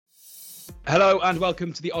Hello and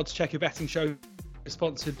welcome to the Odds Checker Betting Show,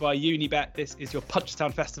 sponsored by Unibet. This is your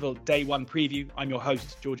Punchestown Festival Day 1 preview. I'm your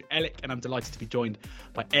host, George Ellick, and I'm delighted to be joined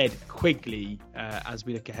by Ed Quigley as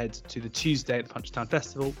we look ahead to the Tuesday at the Punchestown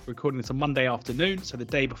Festival. We're recording this on Monday afternoon, so the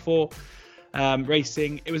day before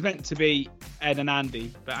racing. It was meant to be Ed and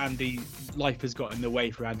Andy, but life has got in the way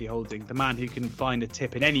for Andy Holding, the man who can find a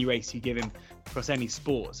tip in any race you give him across any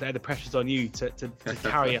sport. So Ed, the pressure's on you to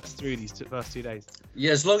carry us through these first 2 days.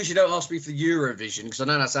 Yeah, as long as you don't ask me for the Eurovision, because I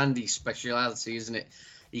know that's Andy's speciality, isn't it?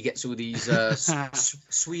 He gets all these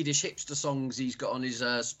Swedish hipster songs he's got on his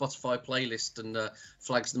Spotify playlist and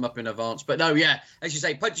flags them up in advance. But no, yeah, as you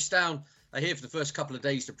say, Punchestown are here for the first couple of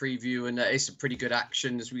days to preview, and it's a pretty good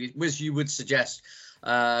action, as you would suggest.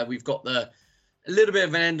 We've got a little bit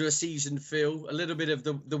of an end of a season feel, a little bit of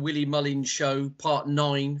the Willie Mullins show, part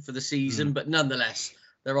 9 for the season, but nonetheless,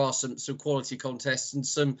 there are some quality contests and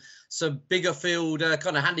some bigger field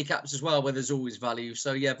kind of handicaps as well, where there's always value.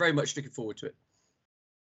 So yeah, very much looking forward to it.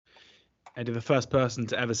 Ed, you're the first person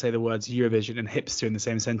to ever say the words Eurovision and hipster in the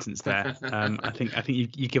same sentence there. I think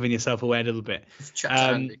you've given yourself away a little bit.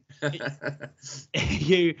 Are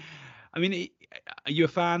you a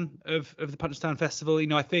fan of the Punchestown Festival? You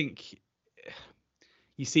know, I think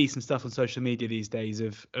you see some stuff on social media these days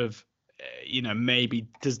of maybe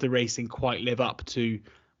does the racing quite live up to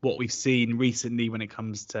what we've seen recently when it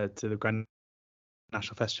comes to the Grand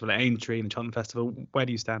National Festival at Aintree and the Cheltenham Festival? Where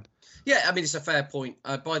do you stand? Yeah, I mean, it's a fair point.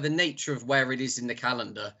 By the nature of where it is in the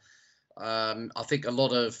calendar, I think a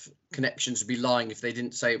lot of connections would be lying if they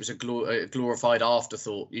didn't say it was a glorified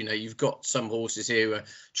afterthought. You know, you've got some horses here who are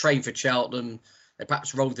trained for Cheltenham. They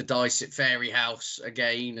perhaps rolled the dice at Fairy House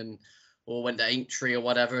again or went to Aintree or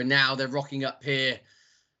whatever. And now they're rocking up here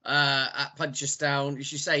at Punchestown.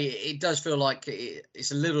 As you say, it does feel like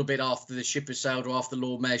it's a little bit after the ship has sailed or after the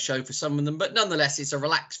Lord Mayor's show for some of them. But nonetheless, it's a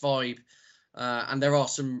relaxed vibe. And there are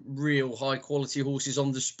some real high quality horses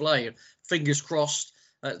on display. Fingers crossed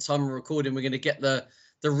at the time of recording, we're going to get the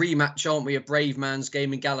rematch, aren't we? A Brave Man's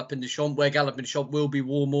Game in Gallopin des Champs, where Gallopin des Champs will be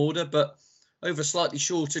warm order, but over a slightly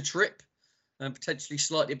shorter trip and potentially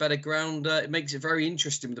slightly better ground. It makes it very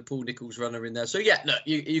interesting with the Paul Nicholls runner in there. So yeah, look,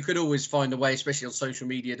 you could always find a way, especially on social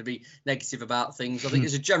media, to be negative about things. I think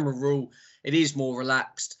as a general rule, it is more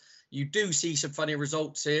relaxed. You do see some funny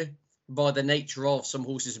results here by the nature of some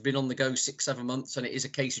horses have been on the go 6-7 months, and it is a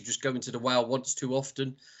case of just going to the well once too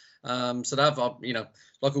often. So that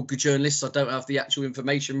like all good journalists, I don't have the actual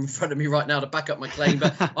information in front of me right now to back up my claim,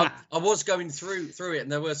 but I was going through it,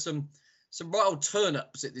 and there were some right old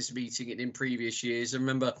turn-ups at this meeting in previous years. I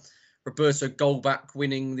remember Roberto Goldback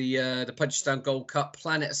winning the Punchestown Gold Cup,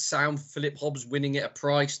 Planet of Sound, Philip Hobbs winning it at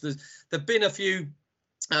Price. There've been a few.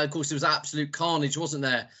 Of course, there was absolute carnage, wasn't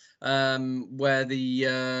there? Where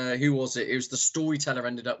who was it? It was the Storyteller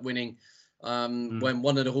ended up winning when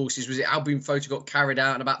one of the horses, was it Albion Photo, got carried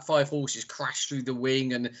out, and about 5 horses crashed through the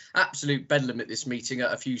wing, and absolute bedlam at this meeting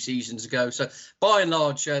a few seasons ago. So by and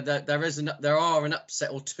large, there are an upset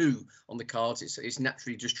or two on the cards. It's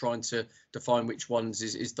naturally just trying to define which ones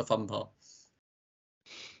is the fun part.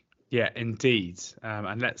 Yeah, indeed.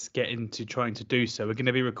 And let's get into trying to do so. We're going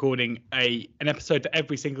to be recording an episode for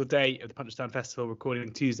every single day of the Punchestown Festival,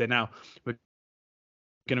 recording Tuesday now. We're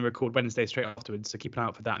going to record Wednesday straight afterwards, so keep an eye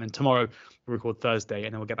out for that. And then tomorrow we'll record Thursday,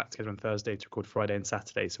 and then we'll get back together on Thursday to record Friday and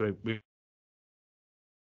Saturday. So we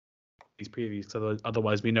these previews, so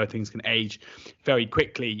otherwise we know things can age very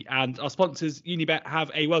quickly. And our sponsors, Unibet,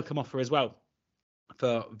 have a welcome offer as well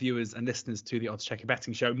for viewers and listeners to the Odds Checker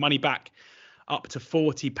Betting Show. Money back up to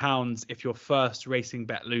 £40 if your first racing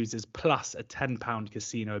bet loses, plus a £10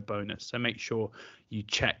 casino bonus. So make sure you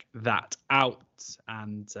check that out.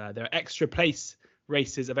 And there are extra place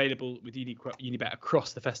races available with Unibet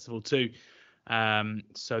across the festival too.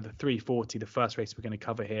 So the 340, the first race we're going to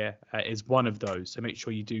cover here, is one of those. So make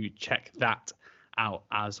sure you do check that out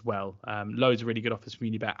as well. Loads of really good offers from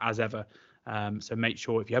Unibet as ever. So make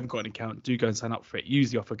sure if you haven't got an account, do go and sign up for it. Use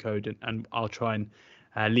the offer code, and I'll try and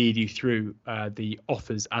lead you through the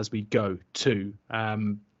offers as we go too.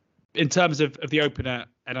 In terms of the opener,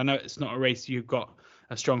 and I know it's not a race you've got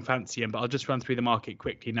a strong fancy in, but I'll just run through the market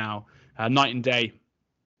quickly now. Night and Day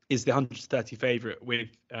is the 130 favourite with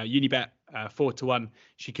Unibet 4-1.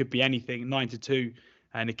 She could be anything. 9-2.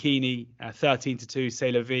 Nakini 13-2.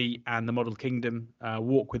 Sailor V and the Model Kingdom.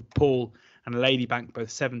 Walk with Paul and Ladybank both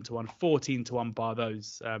 7-1. 14-1 bar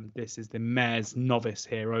those. This is the mare's novice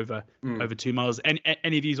here over 2 miles.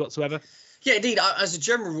 Any views whatsoever? Yeah, indeed. As a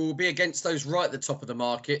general rule, we'll be against those right at the top of the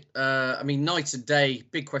market. I mean, Night and Day,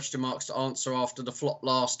 big question marks to answer after the flop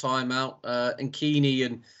last time out. And Keeney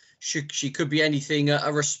and she could be anything,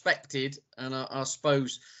 are respected. And I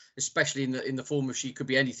suppose especially in the form of She Could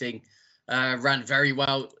Be Anything. Ran very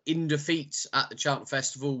well in defeat at the Cheltenham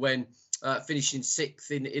Festival when finishing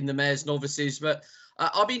 6th in the Mares Novices. But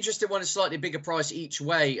I'll be interested when it's slightly bigger price each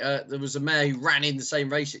way. There was a mare who ran in the same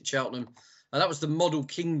race at Cheltenham. That was the Model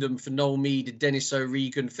Kingdom for Noel Mead and Dennis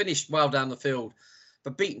O'Regan. Finished well down the field,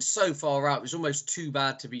 but beaten so far out, it was almost too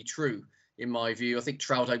bad to be true, in my view. I think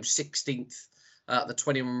trailed home 16th the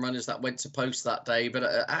 21 runners that went to post that day. But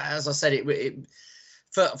as I said,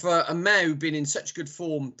 for a mare who'd been in such good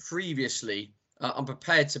form previously, I'm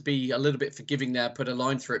prepared to be a little bit forgiving there, put a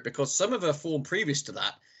line through it, because some of her form previous to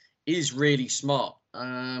that is really smart.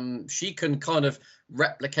 She can kind of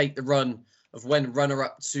replicate the run of when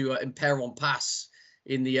runner-up to Imperon Pass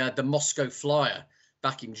in the Moscow Flyer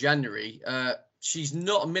back in January. She's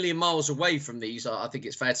not a million miles away from these, I think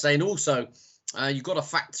it's fair to say. And also, you've got to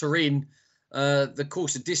factor in the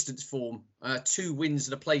course of distance form. 2 wins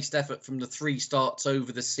and a placed effort from the 3 starts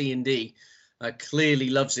over the C&D. Clearly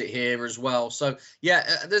loves it here as well. So,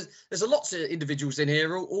 yeah, there's a lots of individuals in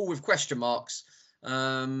here, all with question marks.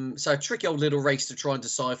 So tricky old little race to try and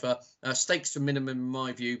decipher. Stakes for minimum in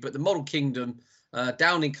my view, but the Model Kingdom,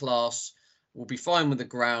 down in class, will be fine with the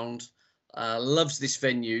ground. Loves this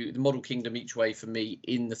venue. The Model Kingdom each way for me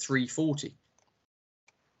in the 340.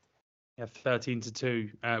 Yeah,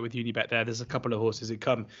 13-2 with Unibet there. There's a couple of horses that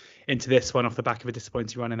come into this one off the back of a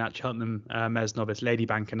disappointing run in that Cheltenham Mares Novice.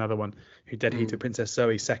 Ladybank, another one who dead heat to Princess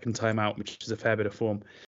Zoe second time out, which is a fair bit of form.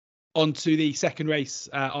 On to the second race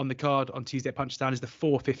on the card on Tuesday at Punchestown is the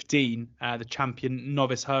 4:15, the Champion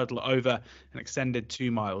Novice Hurdle over an extended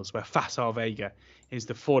 2 miles, where Facile Vega is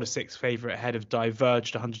the 4-6 favourite ahead of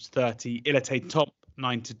Diverged 130, Ilite Top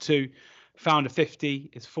 9-2, Founder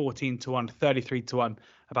 50 is 14-1, 33-1.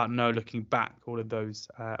 About no looking back, all of those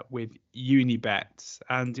with Unibet.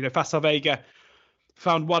 And Facile Vega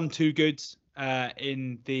found 1-2 goods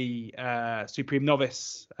in the Supreme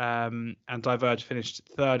Novice, and Diverge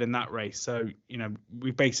finished 3rd in that race. So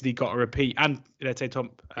we've basically got a repeat, and Ilite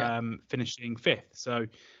Top finishing 5th. So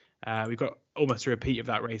we've got almost a repeat of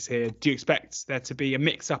that race here. Do you expect there to be a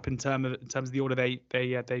mix up in terms of the order they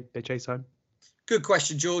chase home? Good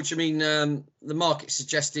question, George. I mean, the market's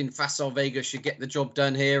suggesting Facile Vega should get the job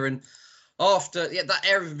done here, and after that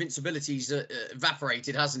air of invincibility's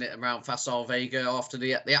evaporated, hasn't it, around Facile Vega after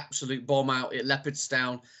the absolute bomb out at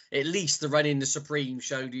Leopardstown. At least the run in the Supreme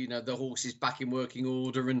showed the horses back in working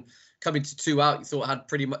order, and coming to 2 out, you thought had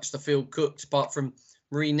pretty much the field cooked, apart from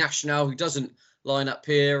Marine Nationale, who doesn't line up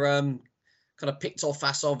here. Kind of picked off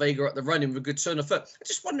Facile Vega at the running with a good turn of foot. I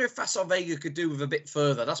just wonder if Facile Vega could do with a bit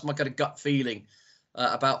further. That's my kind of gut feeling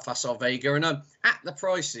about Facile Vega. And at the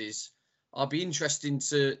prices, I'll be interested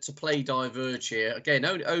to play Diverge here. Again,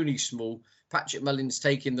 only small. Patrick Mullins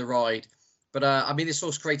taking the ride. But, I mean, this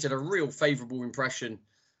horse created a real favourable impression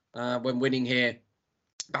when winning here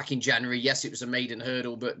back in January. Yes, it was a maiden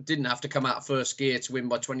hurdle, but didn't have to come out first gear to win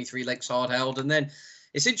by 23 lengths hard held. And then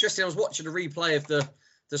it's interesting, I was watching a replay of the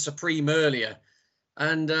Supreme earlier,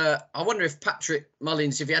 and I wonder if Patrick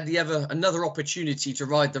Mullins, if he had another opportunity to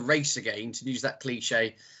ride the race again, to use that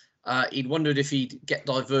cliche, he'd wondered if he'd get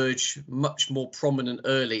Diverge much more prominent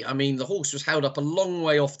early. I mean, the horse was held up a long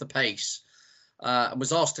way off the pace and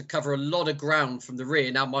was asked to cover a lot of ground from the rear.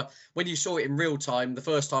 Now, when you saw it in real time, the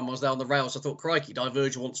first time I was there on the rails, I thought, crikey,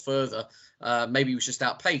 Diverge wants further. Maybe he was just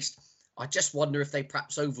outpaced. I just wonder if they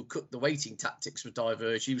perhaps overcooked the waiting tactics with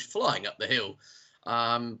Diverge. He was flying up the hill.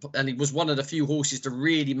 And he was one of the few horses to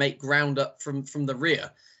really make ground up from the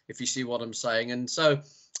rear, if you see what I'm saying. And so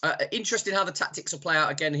interesting how the tactics will play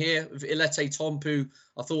out again here with Ilite Tomp, who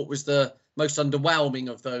I thought was the most underwhelming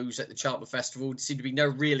of those at the Cheltenham Festival. There seemed to be no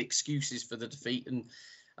real excuses for the defeat,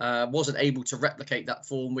 and wasn't able to replicate that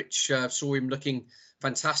form, which saw him looking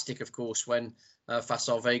fantastic, of course, when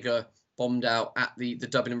Facile Vega bombed out at the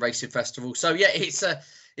Dublin Racing Festival. So yeah, it's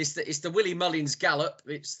the Willie Mullins gallop.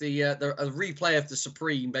 It's the replay of the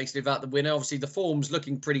Supreme, basically, about the winner. Obviously, the form's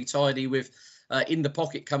looking pretty tidy with In the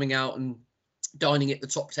Pocket coming out and dining at the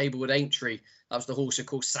top table with Aintree. That was the horse, of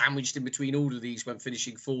course, sandwiched in between all of these when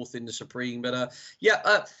finishing 4th in the Supreme. But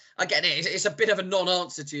again, it's a bit of a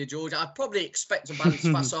non-answer to you, George. I'd probably expect a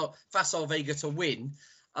balanced Facile Vega to win.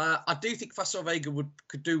 I do think Facile Vega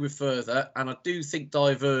could do with further, and I do think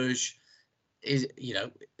Diverge is,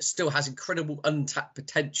 still has incredible untapped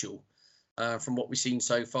potential from what we've seen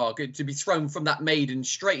so far. Good to be thrown from that maiden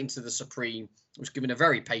straight into the Supreme. Was given a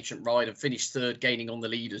very patient ride and finished 3rd, gaining on the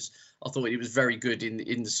leaders. I thought it was very good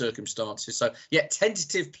in the circumstances. So yeah,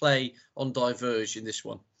 tentative play on Diverge in this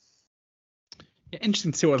one. Yeah,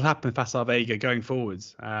 interesting to see what will happen with Facile Vega going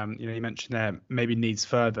forwards. You mentioned there maybe needs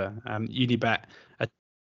further. Unibet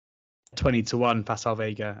 20 to 1 Facile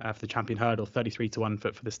Vega for the champion hurdle, 33 to 1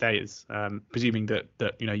 for the stayers, presuming that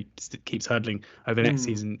keeps hurdling over the next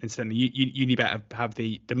season. Incidentally, Unibet have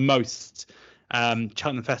the most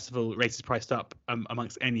Cheltenham Festival races priced up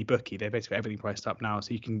amongst any bookie. They've basically got everything priced up now,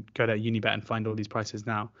 so you can go to Unibet and find all these prices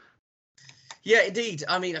now. Yeah, indeed.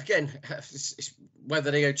 I mean, again, it's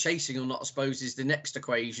whether they go chasing or not, I suppose, is the next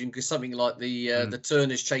equation, because something like the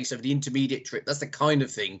Turner's chase over the intermediate trip, that's the kind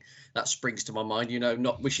of thing that springs to my mind,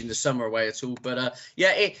 not wishing the summer away at all. But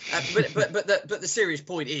but the serious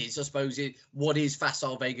point is, I suppose, what is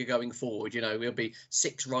Facile Vega going forward? We'll be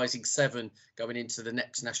 6 rising 7 going into the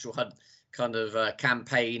next National Hunt kind of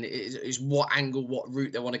campaign. Is what angle, what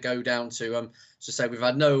route they want to go down to. So say we've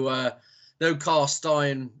had no cast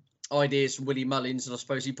iron ideas from Willie Mullins, and I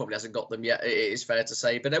suppose he probably hasn't got them yet, it is fair to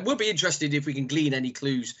say. But we'll be interested if we can glean any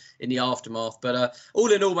clues in the aftermath. But all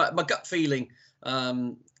in all, my gut feeling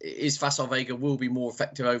is Facile Vega will be more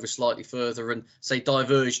effective over slightly further, and say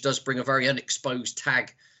Diverge does bring a very unexposed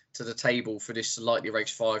tag to the table for this lightly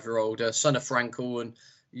raced 5-year-old son of Frankel.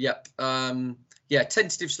 And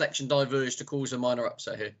tentative selection Diverge to cause a minor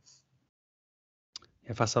upset here.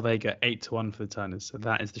 Yeah, Facile Vega 8 to 1 for the Turners, so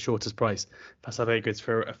that is the shortest price. Facile Vega is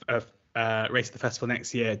for a race at the festival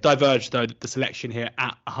next year. Diverge, though, the selection here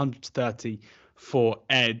at 130 for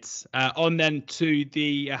Eds. On then to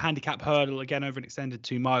the handicap hurdle, again over an extended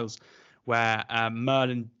 2 miles, where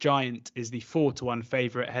Merlin Giant is the 4 to 1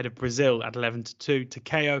 favourite ahead of Brazil at 11 to 2.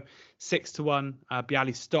 Takeo 6 to 1.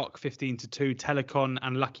 Bialystock 15 to 2. Telecon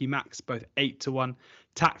and Lucky Max both 8 to 1.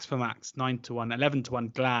 Tax for Max 9 to 1. 11 to 1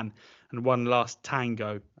 Glan, and One Last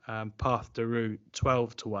Tango, Path de Rue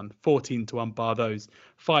 12 to 1. 14 to 1 bar those.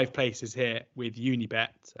 5 places here with Unibet.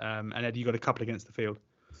 And Ed, you got a couple against the field.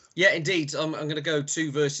 Yeah, indeed. I'm going to go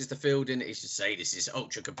 2 versus the field, and it's to say this is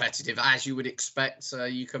ultra competitive, as you would expect.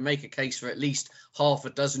 You can make a case for at least half a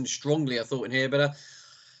dozen strongly, I thought, in here.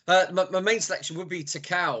 But my main selection would be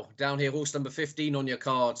Takao down here, horse number 15 on your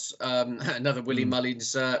cards. Another Willie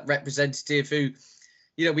Mullins representative who,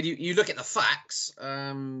 when you look at the facts,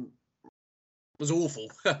 was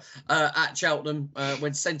awful at Cheltenham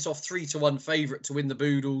when sent off 3 to 1 favourite to win the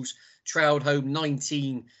Boodles, trailed home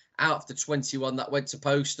 19 out of the 21 that went to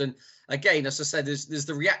post. And again, as I said, there's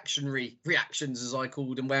the reactions, as I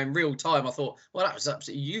called them, where in real time I thought, well, that was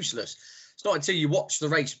absolutely useless. It's not until you watch the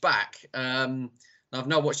race back. I've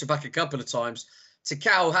now watched it back a couple of times.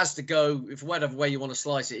 Takao has to go, if whatever way you want to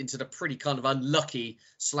slice it, into the pretty kind of unlucky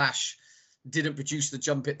 / didn't produce the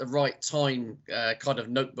jump at the right time kind of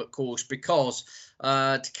notebook course, because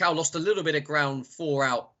Takao lost a little bit of ground 4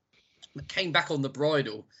 out, but came back on the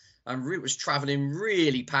bridle and was travelling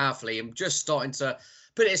really powerfully and just starting to,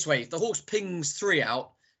 put it this way, if the horse pings 3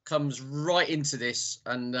 out, comes right into this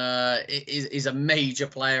and is a major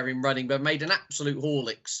player in running, but made an absolute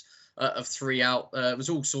Horlicks of 3 out. There was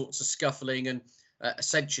all sorts of scuffling and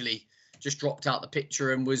essentially just dropped out the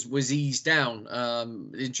picture and was eased down.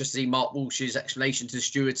 Interesting, Mark Walsh's explanation to the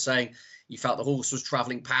steward saying he felt the horse was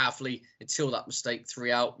travelling powerfully until that mistake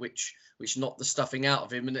 3 out, which knocked the stuffing out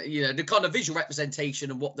of him. And the kind of visual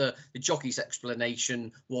representation and what the jockey's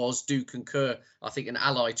explanation was do concur, I think, an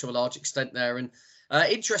ally to a large extent there. And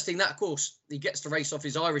interesting that, of course, he gets to race off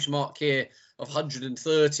his Irish mark here of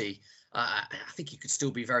 130. I think he could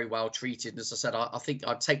still be very well treated. And as I said, I think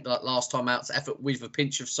I'd take that last time out's effort with a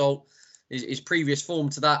pinch of salt. His previous form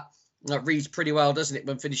to that reads pretty well, doesn't it,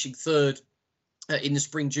 when finishing 3rd in the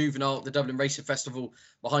Spring Juvenile at the Dublin Racing Festival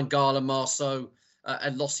behind Garland, Marceau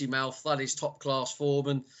and Lossiemouth. That is top-class form.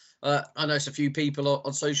 And I know it's a few people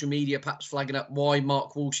on social media perhaps flagging up why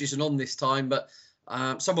Mark Walsh isn't on this time, but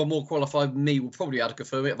someone more qualified than me will probably be able to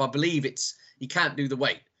confirm it. But I believe he can't do the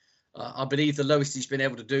weight. I believe the lowest he's been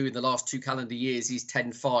able to do in the last 2 calendar years is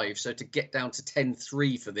 10.5. So to get down to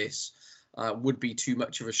 10.3 for this would be too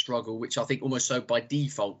much of a struggle, which I think almost so by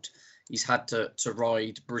default he's had to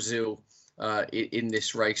ride Brazil in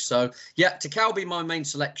this race. So yeah, Takao be my main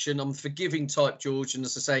selection. I'm forgiving type, George, and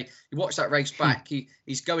as I say, you watch that race back,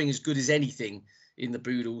 he's going as good as anything in the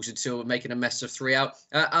Boodles until making a mess of 3 out.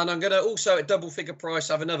 And I'm going to also at double figure price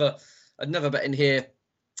have another bet in here.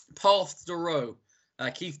 Path de Row,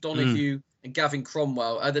 Keith Donoghue and Gavin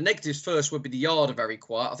Cromwell. The negatives first would be the yard are very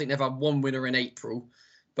quiet. I think they've had 1 winner in April.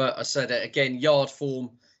 But I said again, yard form,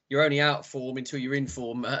 you're only out form until you're in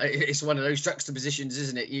form. It's one of those juxtapositions,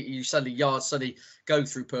 isn't it? You suddenly go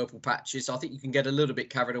through purple patches. So I think you can get a little bit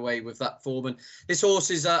carried away with that form. And this horse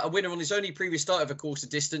is a winner on his only previous start of a course of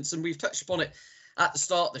distance. And we've touched upon it at the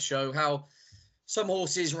start of the show, how some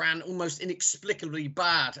horses ran almost inexplicably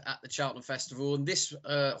bad at the Cheltenham Festival. And this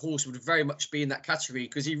horse would very much be in that category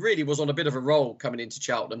because he really was on a bit of a roll coming into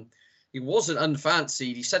Cheltenham. He wasn't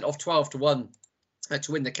unfancied. He sent off 12-1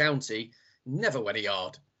 to win the county. Never went a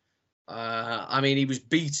yard. I mean, he was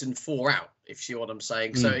beaten 4 out, if you see what I'm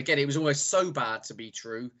saying. So again, it was almost so bad to be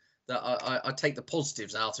true that I take the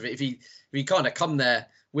positives out of it. If he kind of come there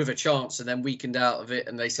with a chance and then weakened out of it,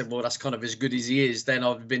 and they said, well, that's kind of as good as he is, then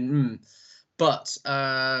I've been. But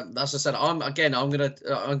as I said, I'm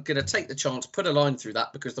gonna take the chance, put a line through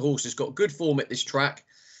that, because the horse has got good form at this track.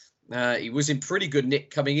 He was in pretty good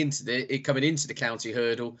nick coming into the county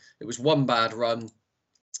hurdle. It was one bad run.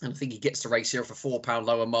 And I think he gets the race here off a £4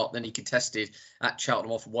 lower mark than he contested at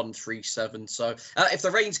Cheltenham off 137. So if the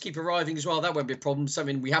rains keep arriving as well, that won't be a problem.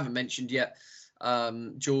 Something we haven't mentioned yet.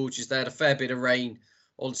 George is there. A fair bit of rain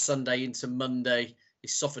on Sunday into Monday.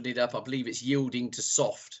 He's softened it up. I believe it's yielding to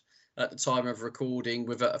soft at the time of recording,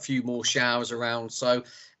 with a few more showers around. So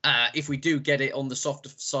if we do get it on the softer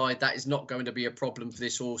side, that is not going to be a problem for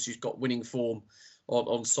this horse who's got winning form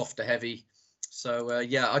on softer heavy. So,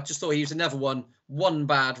 I just thought he was another one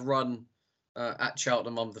bad run at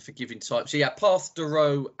Cheltenham on the forgiving type. So, Path de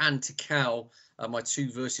Row and Tikal are my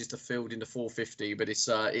 2 versus the field in the 450, but it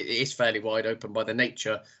is fairly wide open by the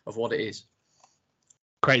nature of what it is.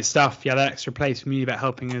 Great stuff. Yeah, that extra place from Unibet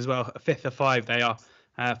helping as well. A 5th of 5 they are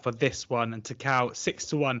for this one. And Tikal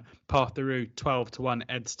 6-1, Path de Row 12-1.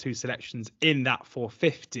 Ed's 2 selections in that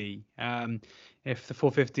 450. If the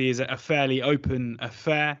 450 is a fairly open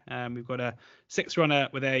affair, we've got a 6-runner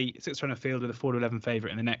with a 6-runner field with a 4-11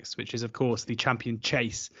 favourite in the next, which is, of course, the Champion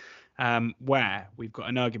Chase, where we've got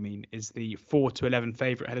Energumene is the 4-11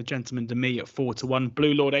 favourite, ahead of Gentleman de Me at 4-1,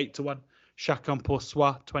 Blue Lord 8-1, Chacun pour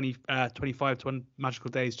Soi 25-1, Magical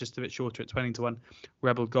Days just a bit shorter at 20-1,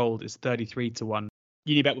 Rebel Gold is 33-1.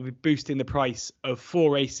 Unibet will be boosting the price of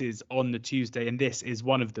 4 races on the Tuesday, and this is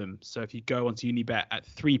one of them. So if you go onto Unibet at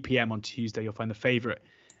 3 p.m. on Tuesday, you'll find the favourite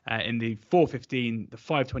in the 4:15, the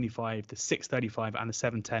 5:25, the 6:35, and the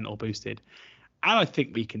 7:10 all boosted. And I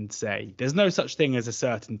think we can say there's no such thing as a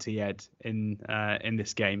certainty, Ed, in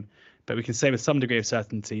this game, but we can say with some degree of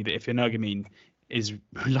certainty that if Energumene is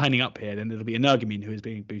lining up here, then it'll be Energumene who is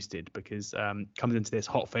being boosted, because comes into this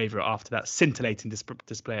hot favourite after that scintillating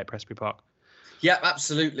display at Prestbury Park. Yeah,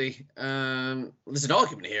 absolutely. There's an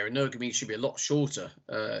argument here. Energumene should be a lot shorter,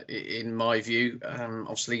 in my view.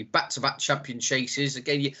 Obviously, back-to-back champion chases.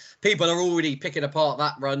 Again, people are already picking apart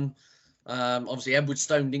that run. Obviously,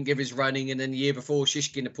 Edwardstone didn't give his running, and then the year before,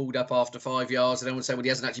 Shishkin had pulled up after 5 yards, and everyone said, well, he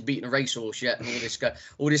hasn't actually beaten a racehorse yet, and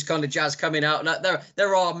all this kind of jazz coming out. And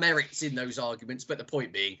there are merits in those arguments, but the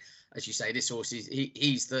point being, as you say, this horse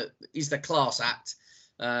he's the class act.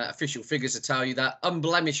 Official figures will tell you that.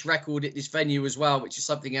 Unblemished record at this venue as well, which is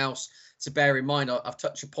something else to bear in mind. I've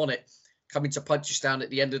touched upon it. Coming to Punchestown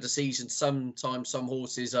at the end of the season, sometimes some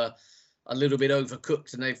horses are a little bit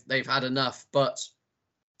overcooked and they've had enough. But,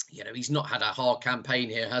 he's not had a hard campaign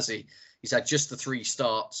here, has he? He's had just the 3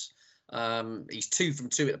 starts. He's 2 from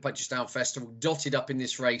 2 at the Punchestown Festival, dotted up in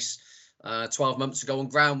this race 12 months ago on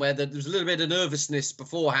ground where there was a little bit of nervousness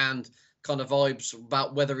beforehand, kind of vibes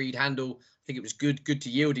about whether he'd handle. I think it was good to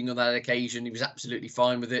yielding on that occasion. He was absolutely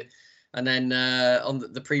fine with it. And then on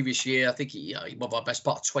the previous year, I think he won by best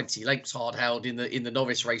part of 20 lengths, hard held in the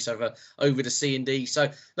novice race over the C&D. So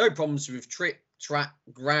no problems with trip, track,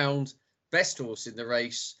 ground, best horse in the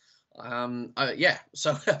race. So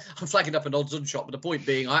I'm flagging up an odds-on shot, but the point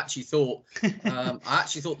being, I actually thought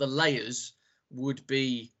the layers would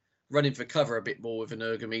be running for cover a bit more with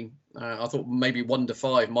Energumene. I thought maybe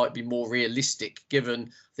 1-5 might be more realistic, given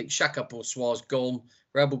I think Chacun pour Soi's gone.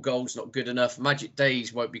 Rebel Gold's not good enough. Magic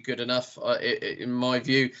Days won't be good enough, in my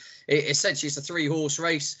view. Essentially, it's a 3-horse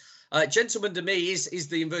race. Gentleman de Me is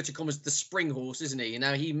the inverted commas the spring horse, isn't he?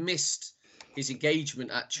 Now, he missed his engagement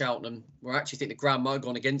at Cheltenham, where I actually think the ground might have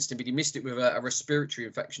gone against him, but he missed it with a respiratory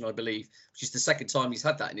infection, I believe, which is the second time he's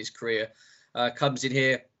had that in his career. Comes in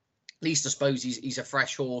here. At least I suppose he's a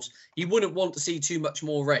fresh horse. He wouldn't want to see too much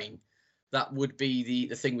more rain. That would be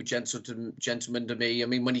the thing with Gentleman de Me. I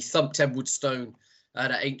mean, when he thumped Edwardstone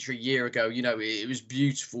at Aintree a year ago, it was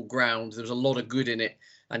beautiful ground. There was a lot of good in it,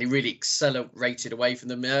 and he really accelerated away from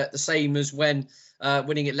them. The same as when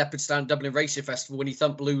winning at Leopardstown Dublin Racing Festival when he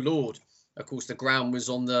thumped Blue Lord. Of course, the ground was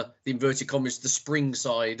on the inverted commas, the spring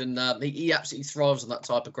side, and he absolutely thrives on that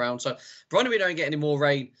type of ground. So, provided we don't get any more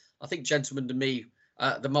rain, I think Gentleman de Me,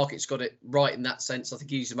 the market's got it right in that sense. I think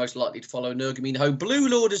he's the most likely to follow Energumene home. Blue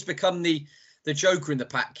Lord has become the joker in the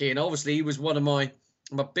pack here, and obviously he was one of my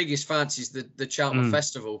biggest fancies, the Cheltenham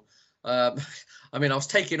Festival. I was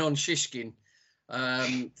taking on Shishkin,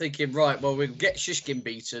 thinking, right, well, we'll get Shishkin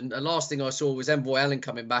beaten. The last thing I saw was Envoy Allen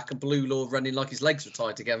coming back and Blue Lord running like his legs were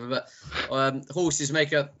tied together. But horses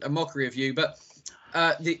make a mockery of you. But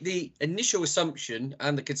The initial assumption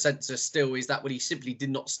and the consensus still is that when he simply did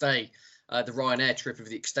not stay the Ryanair trip of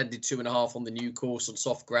the extended 2.5 on the new course on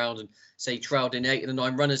soft ground, and say trailed in 8 of the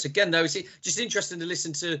 9 runners. Again, though, it's just interesting to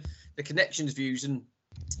listen to the connections views and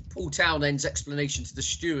Paul Townend's explanation to the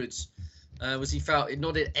stewards was he felt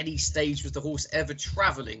not at any stage was the horse ever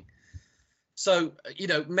travelling. So,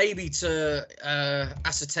 maybe to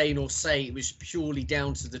ascertain or say it was purely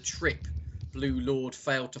down to the trip Blue Lord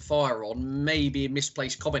failed to fire on, maybe a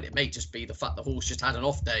misplaced comment. It may just be the fact the horse just had an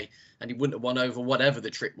off day and he wouldn't have won over whatever the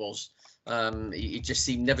trip was. He just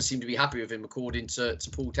never seemed to be happy with him, according to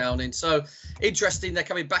Paul Townend. So interesting, they're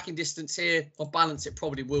coming back in distance here. On balance, it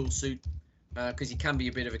probably will suit because he can be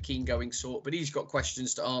a bit of a keen going sort, but he's got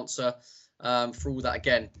questions to answer. For all that,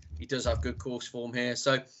 again, he does have good course form here.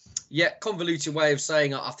 So, yeah, convoluted way of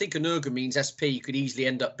saying I think Energumene's SP could easily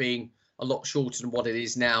end up being a lot shorter than what it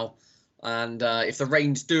is now. And if the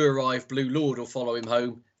rains do arrive, Blue Lord will follow him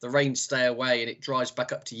home. The rains stay away and it dries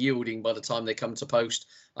back up to yielding by the time they come to post.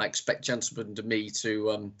 I expect Gentleman to me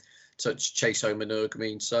to chase home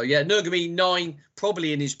Energumene. So, yeah, Energumene 9,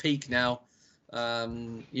 probably in his peak now.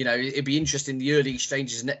 It'd be interesting the early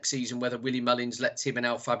exchanges next season, whether Willie Mullins lets him and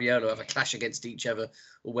Al Fabiolo have a clash against each other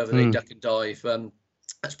or whether they duck and dive.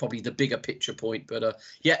 That's probably the bigger picture point. But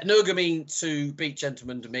Energumene to beat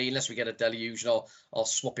Gentleman to me, unless we get a deluge, and I'll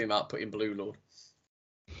swap him out, put in Blue Lord.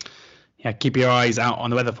 Yeah, keep your eyes out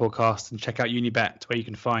on the weather forecast and check out Unibet, where you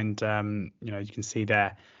can find, you can see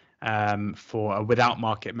there for a without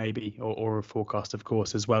market maybe, or a forecast, of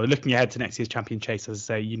course, as well. Looking ahead to next year's Champion Chase, as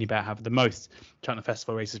I say, Unibet have the most Cheltenham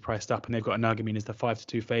Festival races priced up, and they've got Energumene as the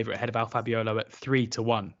 5-2 favourite ahead of Al Fabiolo at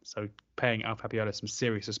 3-1. So paying Al Fabiolo some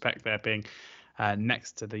serious respect there, being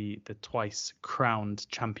next to the twice crowned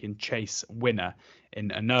Champion Chase winner in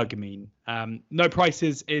Energumene. No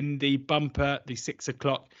prices in the bumper, the 6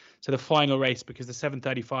 o'clock. So the final race, because the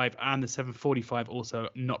 7:35 and the 7:45 also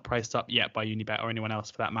not priced up yet by Unibet or anyone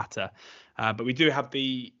else for that matter. But we do have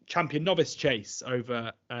the Champion Novice Chase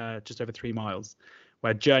over just over 3 miles,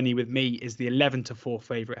 where Journey with Me is the 11-4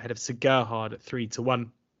 favourite ahead of Sir Gerhard at 3-1.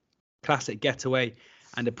 Classic Getaway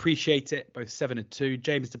and Appreciate It, both 7-2.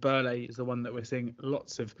 James de Burley is the one that we're seeing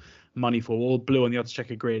lots of money for. All blue on the odds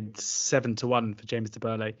checker grid, 7-1 for James de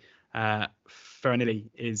Burley. Faranilli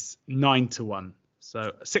is 9-1.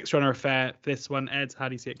 So a 6-runner affair for this one. Ed, how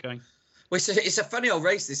do you see it going? Well, it's a funny old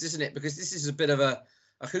race, this, isn't it? Because this is a bit of a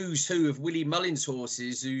who's who of Willie Mullins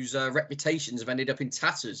horses whose reputations have ended up in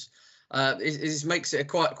tatters. It makes it a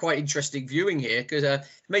quite interesting viewing here, because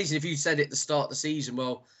amazing if you said it at the start of the season,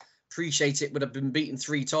 well, Appreciate It would have been beaten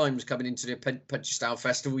 3 times coming into the Punchestown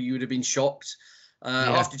Festival, you would have been shocked.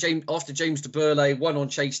 After James de Burley won on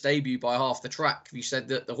Chase debut by half the track, if you said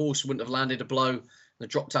that the horse wouldn't have landed a blow and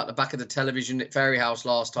dropped out the back of the television at Fairyhouse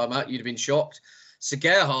last time out, you'd have been shocked. Sir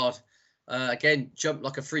Gerhard, again, jumped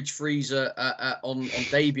like a fridge freezer on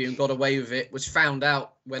debut and got away with it, was found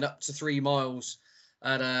out, went up to 3 miles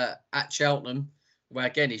at Cheltenham, where,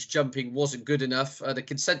 again, his jumping wasn't good enough. The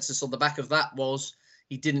consensus on the back of that was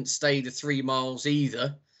he didn't stay the 3 miles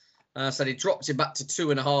either. So they dropped him back to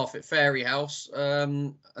 2.5 at Fairyhouse.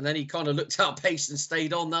 And then he kind of looked out pace and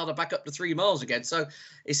stayed on. Now they're back up to 3 miles again. So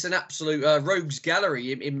it's an absolute rogues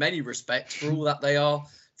gallery in many respects, for all that they are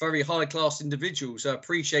very high class individuals. I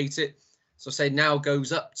appreciate it. So I say now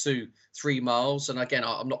goes up to 3 miles. And again,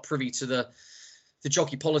 I'm not privy to the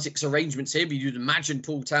jockey politics arrangements here, but you'd imagine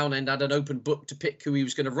Paul Townend had an open book to pick who he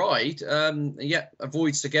was going to ride.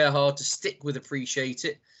 Avoid Sir Gerhard to stick with Appreciate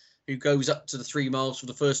It, who goes up to the 3 miles for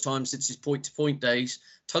the first time since his point-to-point days.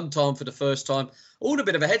 Tongue time for the first time. All a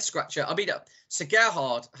bit of a head-scratcher. I mean, Sir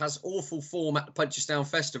Gerhard has awful form at the Punchestown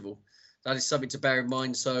Festival. That is something to bear in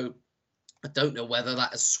mind. So I don't know whether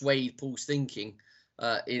that has swayed Paul's thinking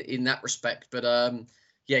in that respect. But,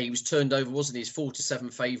 he was turned over, wasn't he? His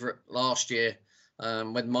 4-7 favourite last year.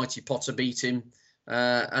 When Mighty Potter beat him,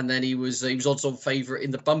 and then he was odds-on favourite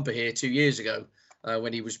in the bumper here 2 years ago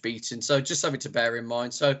when he was beaten. So just something to bear in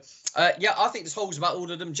mind. So I think this holds about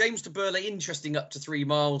all of them. James de Burley, interesting up to 3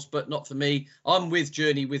 miles, but not for me. I'm with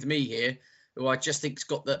Journey with Me here, who I just think's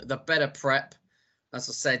got the better prep. As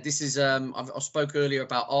I said, this is I spoke earlier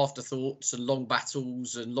about afterthoughts and long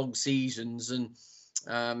battles and long seasons, and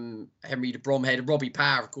Henry de Bromhead, Robbie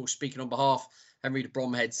Power, of course, speaking on behalf. Henry de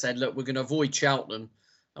Bromhead said, look, we're going to avoid Cheltenham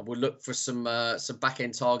and we'll look for some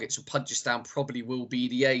back-end targets. So Punchestown probably will be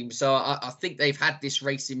the aim. So I think they've had this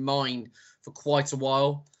race in mind for quite a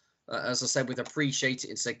while. As I said, with Appreciate It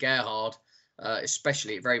and Sir Gerhard,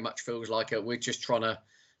 especially, it very much feels like we're just trying to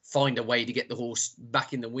find a way to get the horse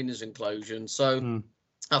back in the winner's enclosure. So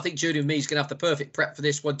I think Journey with Me is going to have the perfect prep for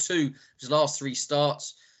this one too. His last 3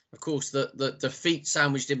 starts, Of course, the feat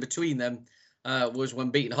sandwiched in between them was when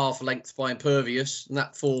beaten half a length by Impervious. And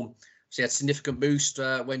that form, she had significant boost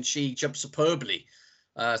when she jumped superbly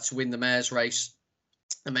to win the mare's race,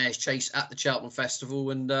 the mare's chase at the Cheltenham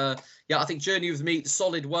Festival. And yeah, I think Journey with Me, the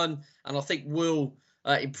solid one, and I think will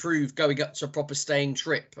improve going up to a proper staying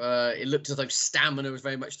trip. It looked as though stamina was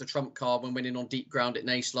very much the trump card when winning on deep ground at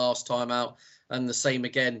Naas last time out, and the same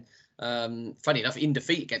again. Funny enough, in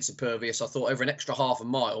defeat against Impervious, I thought over an extra half a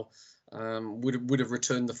mile would have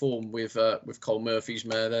returned the form with Cole Murphy's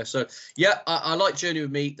mare there. So yeah, I like Journey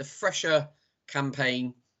with Me, the fresher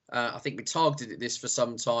campaign. I think we targeted this for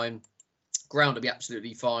some time. Ground will be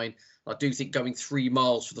absolutely fine. I do think going 3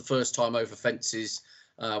 miles for the first time over fences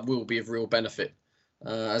will be of real benefit.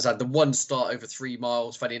 As I had the one start over 3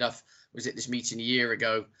 miles, funny enough, was at this meeting a year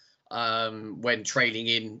ago when trailing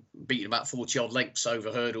in, beating about 40 odd lengths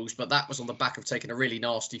over hurdles. But that was on the back of taking a really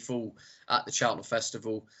nasty fall at the Cheltenham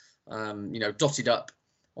Festival, dotted up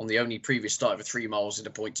on the only previous start over 3 miles in a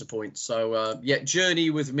point to point. So yeah, Journey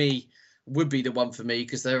with Me would be the one for me,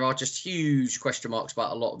 because there are just huge question marks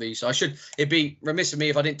about a lot of these. So it'd be remiss of me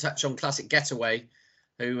if I didn't touch on Classic Getaway,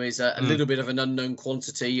 who is a little bit of an unknown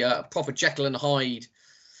quantity, proper Jekyll and Hyde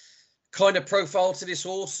kind of profile to this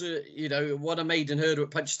horse. Won a maiden hurdle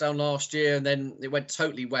at Punchestown last year, and then it went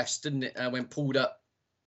totally west, didn't it, when pulled up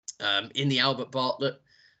in the Albert Bartlett,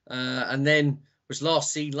 and then was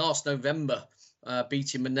last seen last November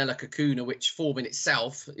beating Manila Kakuna, which form in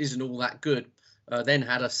itself isn't all that good. Then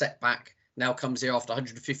had a setback, now comes here after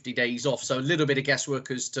 150 days off. So a little bit of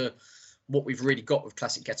guesswork as to what we've really got with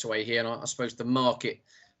Classic Getaway here. And I suppose the market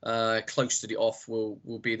close to the off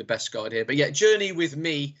will be the best guide here. But yeah, Journey with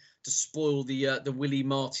Me to spoil the Willie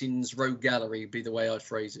Martin's Rogue Gallery would be the way I'd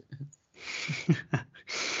phrase it.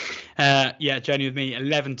 Yeah, Journey with Me,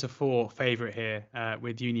 11-4 favourite here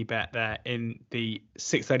with Unibet there in the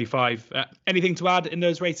 6:35. Anything to add in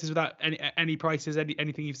those races without any prices?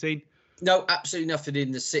 Anything you've seen? No, absolutely nothing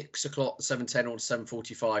in the 6 o'clock, the 7:10 or the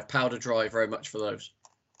 7:45. Powder dry very much for those.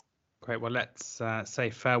 Great. Well, let's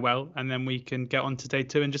say farewell, and then we can get on to day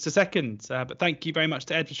 2 in just a second. But thank you very much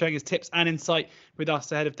to Ed for sharing his tips and insight with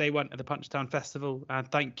us ahead of day 1 at the Punchestown Festival. And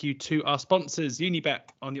thank you to our sponsors, Unibet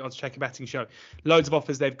on the Odds Checker Betting Show. Loads of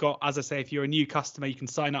offers they've got. As I say, if you're a new customer, you can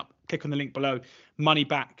sign up, click on the link below. Money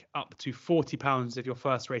back up to £40 if your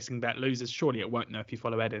first racing bet loses. Surely it won't know if you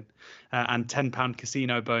follow Ed in. And £10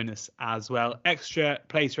 casino bonus as well. Extra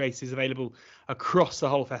place races available across the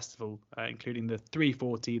whole festival, including the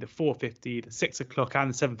 3:40, the 4:50, the 6 o'clock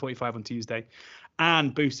and the 7:45 on Tuesday,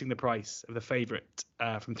 and boosting the price of the favourite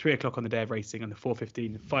from 3 o'clock on the day of racing on the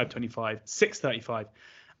 4:15, 5:25, 6:35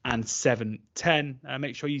 and 7:10.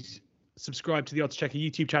 Make sure you subscribe to the Odds Checker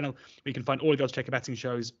YouTube channel where you can find all of the Odds Checker betting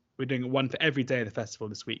shows. We're doing one for every day of the festival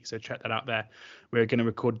this week, so check that out there. We're going to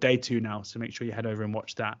record day 2 now, so make sure you head over and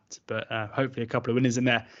watch that. But hopefully a couple of winners in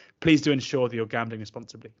there. Please do ensure that you're gambling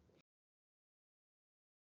responsibly.